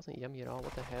 That wasn't yummy at all.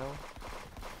 What the hell?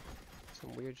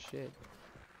 Some weird shit.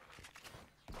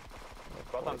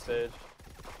 Both on stage.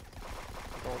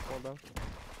 Going for it, bro. I'm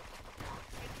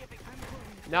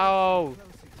pulling No!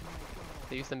 closer to my goal.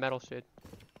 They used the metal shit.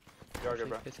 You're good, Actually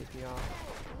bro. pisses me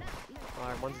off.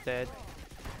 Alright, one's dead.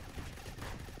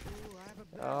 Ooh, I have a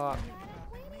bad Oh. feeling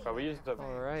about that But we used the.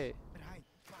 Alright. but I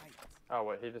fight. Oh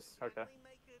wait, he just okay.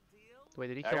 Wait,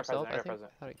 did he I kill got himself? present, I got I think.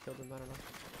 present. I thought he killed him. I don't know.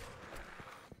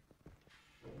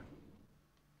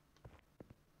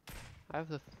 I have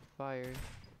the fire.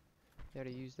 They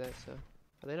already used that, so.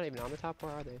 Are they not even on the top?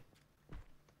 Where are they?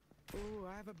 Ooh,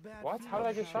 I have a bad What? How did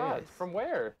I get feeling about shot? this. From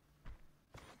where?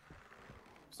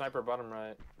 Sniper bottom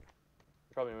right.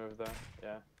 Probably moved there.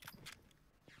 Yeah.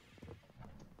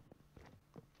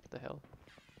 What the hell?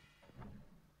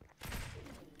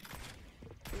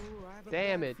 Ooh, I have a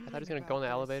Damn bad it! I thought he was feeling gonna go in the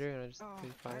about this. elevator and I just Oh,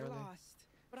 did fire I on there. lost,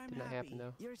 but I'm Did not happy. happen,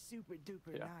 though. You're super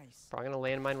duper Yeah. nice. Bro, I'm gonna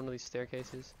landmine one of these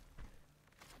staircases.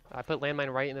 I put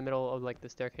landmine right in the middle of like the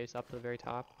staircase up to the very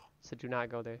top. So do not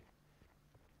go there.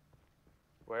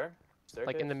 Where? Staircase?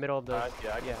 Like in the middle of the.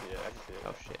 Yeah, I can yeah. see it. I can see it.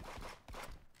 Oh shit.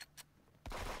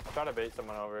 I'm trying to bait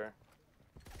someone over.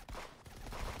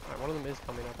 Alright, one of them is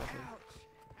coming up, I think. Ouch.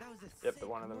 That was a Yep, sick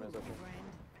one of them is move, okay. friend.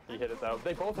 He hit it though.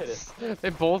 They both hit it. They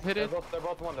both hit They're it? both, they're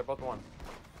both one. They're both one.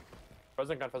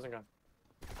 Frozen gun. Frozen gun.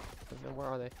 Then where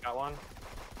are they? Got one.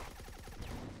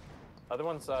 Other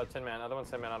one's Tin Man. Other one's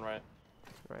Tin Man on right.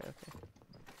 Right, okay.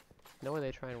 No way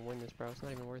they try and win this, bro. It's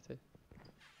not even worth it.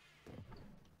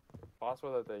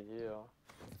 Possible that they heal.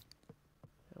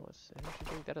 That was energy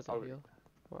drink? That doesn't Oh. heal.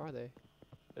 Where are they?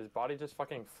 His body just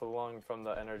fucking flung from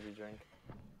the energy drink.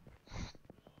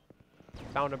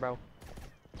 Found him, bro.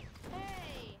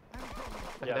 Hey! I'm going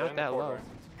But Yeah, they're not in the that low. corridor.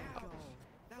 to my goal.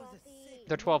 That was a sick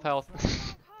They're 12 move, health.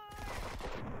 friend.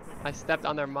 I stepped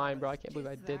on their mind, bro. I can't believe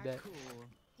I Just did that. Cool.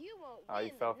 You won't Ah, you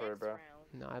win fell the for it, next bro. round.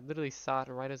 No, I literally saw it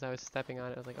right as I was stepping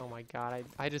on it. I was like, oh my god,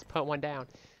 I just put one down.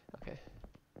 Okay.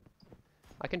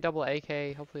 I can double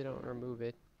AK. Hopefully they don't remove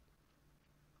it.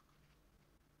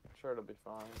 I'm sure it'll be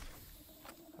fine.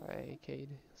 Alright, AK'd.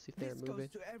 Let's see if they This remove goes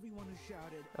it. to everyone who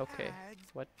shouted. Okay.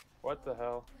 "Ads." What the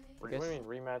hell? What do you Guess- mean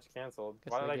rematch canceled?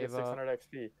 guess Why I did I get gave up. 600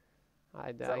 XP? I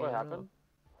Is that what don't happened?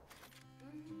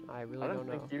 know. I really I don't don't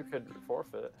know. think you could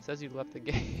forfeit. It says you left the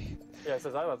game. Yeah, it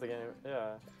says I left the game.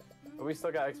 Yeah. But we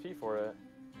still got XP for it.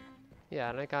 Yeah,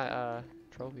 and I got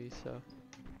trophies, so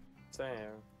Same.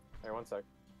 Here, one sec.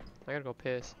 I gotta go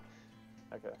piss.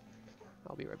 Okay.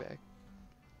 I'll be right back.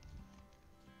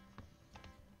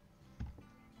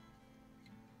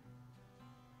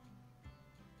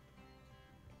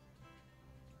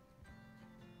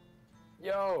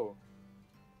 Yo!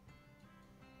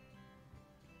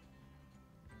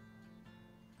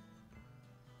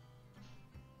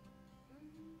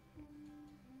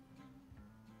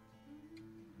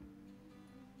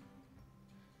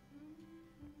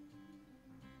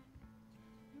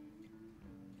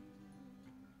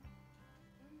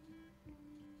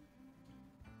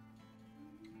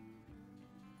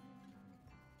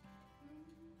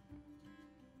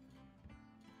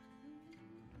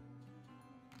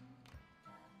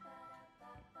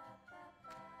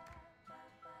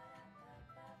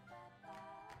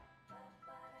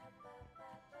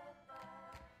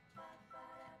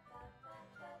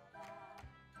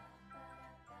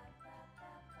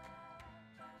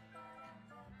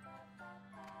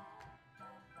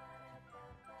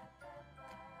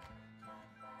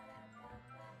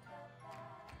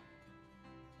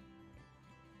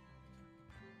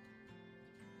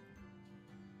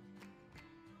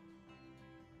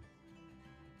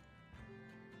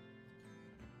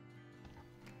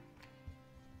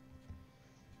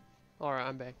 Alright,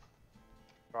 I'm back.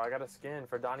 Bro, I got a skin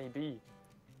for Donnie B.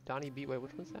 Donnie B. Wait,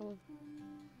 which one's that one?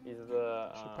 He's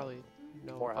the Should probably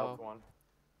know. more health Oh, one.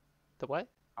 the what?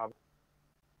 Um,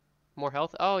 More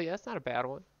health? Oh, yeah, that's not a bad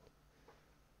one.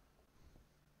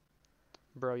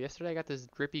 Bro, yesterday I got this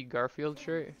drippy Garfield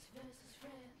shirt.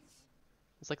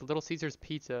 It's like Little Caesar's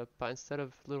pizza, but instead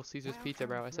of Little Caesar's pizza,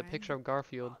 bro, it's a picture of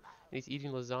Garfield, and he's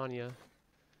eating lasagna. And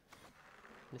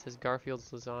it says Garfield's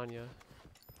lasagna.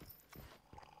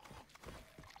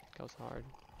 Goes hard.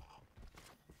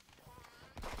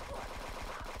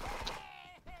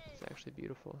 It's actually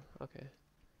beautiful. Okay.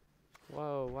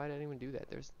 Whoa, why did anyone do that?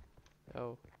 There's...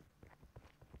 Oh.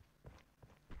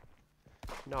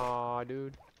 Nah,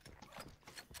 dude.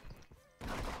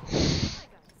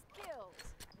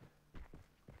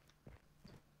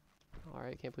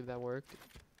 Alright, can't believe that worked.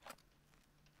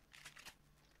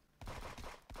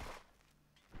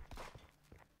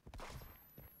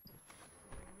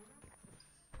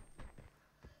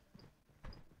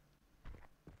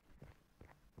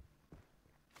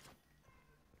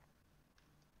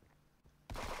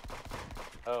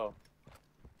 Oh.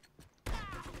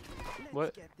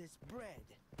 What? Get this bread.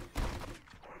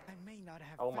 I may not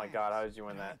have Oh my fast, god, how did you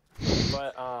win that?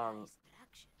 But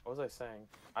what was I saying?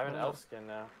 I have an elf skin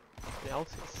now. The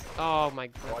elf. Oh my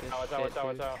god. Watch out! Watch out!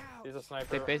 Watch out! He's a sniper.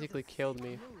 They basically killed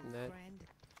me from that.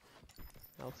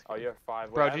 Elf skin. Oh, you have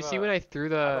 5. Bro, did you see when I threw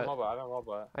I have a the? mobile. I have a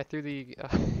mobile. I threw the.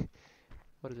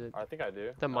 What is it? I think I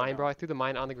do. The No, mine, no. bro. I threw the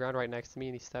mine on the ground right next to me,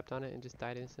 and he stepped on it and just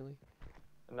died instantly.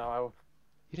 No, I. You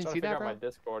didn't trying see to figure that, out bro? my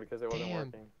Discord because it wasn't Damn.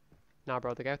 working. Nah,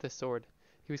 bro. The guy with the sword.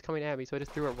 He was coming at me, so I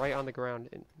just threw it right on the ground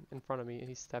in front of me, and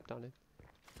he stepped on it.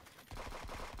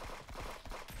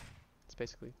 It's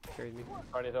basically carried me.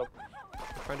 I need help.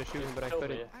 I'm trying to shoot him, but I Killed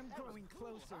couldn't. me. I'm growing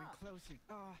closer and closer.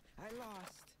 I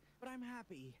lost, but I'm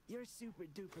happy. You're super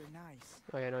duper nice.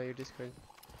 Oh yeah, no, your Discord.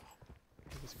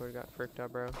 Your Discord got fricked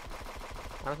up, bro.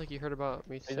 I don't think you heard about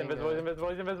me He's saying invisible. He's invisible.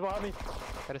 He's invisible. Help me.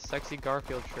 got a sexy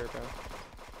Garfield shirt, bro.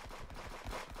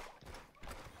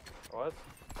 What?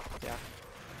 Yeah.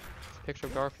 It's a picture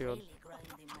of Garfield.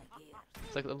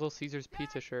 It's like a Little Caesar's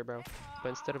pizza shirt, bro. But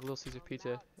instead of Little Caesar's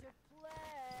pizza, it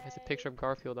has a picture of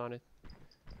Garfield on it.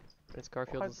 And it's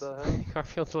Garfield's the hell?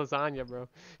 Garfield's lasagna, bro.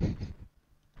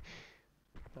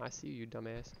 I see you,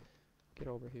 dumbass. Get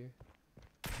over here.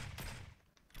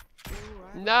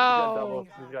 No!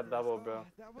 He's got double, bro.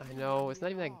 I know, it's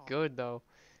not even that good though.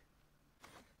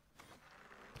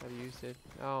 I've used it.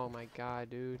 Oh my god,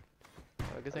 dude. Oh,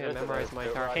 I guess I There's can the memorize knife, my too.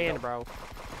 entire Right, hand, no. bro.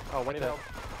 Oh, what Need the? help.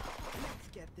 Let's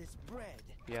get this bread.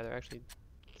 Yeah, they're actually.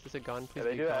 Is this a gun? Yeah, Please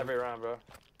they be do a that gun. every round, bro.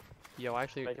 Yo,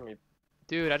 actually, Making me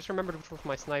dude, I just remembered which was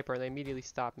my sniper and they immediately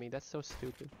stopped me. That's so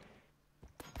stupid.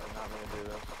 not mean to do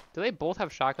this. Do they both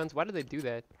have shotguns? Why do they do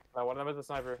that? No, one of them is a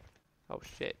sniper. Oh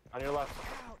shit. On your left.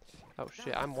 Ouch. Oh That shit,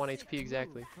 was I'm a 1 sick HP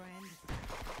exactly. move, friend.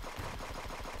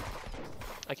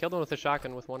 I killed him with a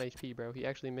shotgun with 1 HP, bro. He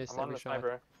actually missed I'm on every the shot.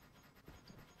 sniper.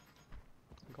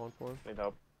 I'm going for him. Need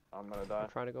help. I'm gonna die. I'm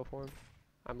trying to go for him.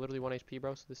 I'm literally 1 HP,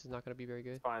 bro, so this is not gonna be very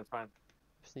good. It's fine. It's fine.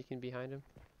 Sneaking behind him.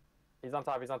 He's on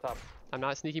top. He's on top. I'm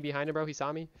not sneaking behind him, bro. He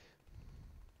saw me.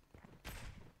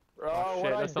 Bro, Oh shit,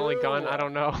 what'd I that's the only gun. do? I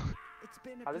don't know. It's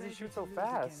been a How does he pleasure shoot to so lose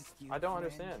fast? against you, I don't friend.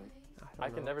 understand. I I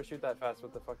don't can know. never shoot that fast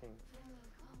with the fucking.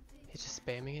 He's just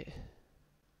spamming it.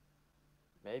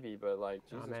 Maybe, but like,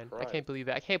 Oh Jesus man, Christ. I can't believe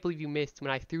it. I can't believe you missed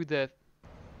when I threw the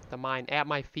mine at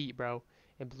my feet, bro,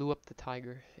 and blew up the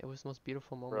tiger. It was the most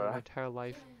beautiful moment of my Bruh. entire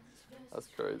life. That's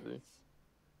crazy.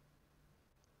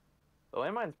 The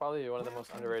landmine's probably one of the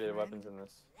most underrated weapons in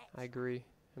this. I agree.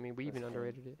 I mean, we even That's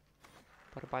underrated it.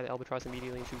 About to buy the albatross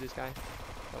immediately and shoot this guy.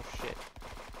 Oh shit.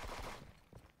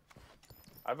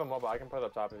 I have a mobile. I can put it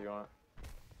up top if you want.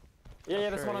 Yeah, Oh, yeah,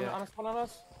 this sure, one on, yeah. on us, one on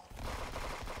us.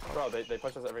 Bro, they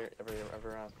push us every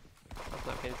round. I was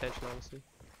not paying attention, honestly.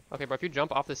 Okay, bro, if you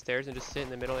jump off the stairs and just sit in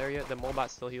the middle area, the Molbot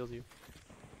still heals you.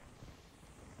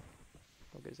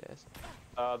 Don't get his ass.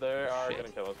 They are Shit. gonna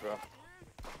kill us, bro.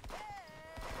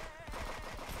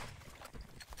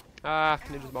 Ah,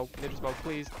 ninja smoke,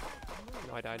 please.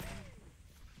 No, I died.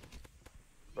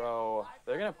 Bro,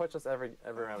 they're gonna push us every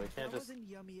round. We can't That just wasn't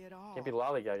yummy at all. can't be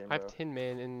lollygagging, I bro. have Tin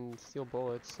Man and steel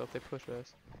bullets, so if they push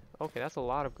us. Okay, that's a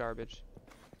lot of garbage.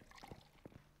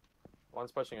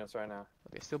 One's pushing us right now.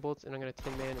 Okay, steel bullets, and I'm gonna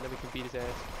Tin Man, and then we can beat his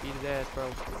ass. Beat his ass,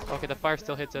 bro. Okay, the fire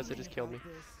still hits us, it just killed me.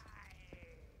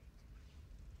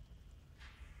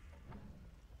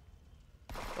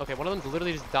 Okay, one of them's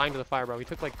literally just dying to the fire, bro. He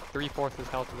took like 3/4 his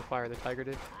health to the fire, the tiger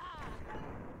did.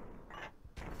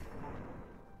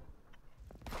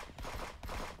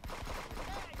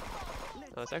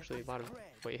 Oh, that's actually a lot of...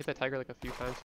 Wait, hit that tiger like a few times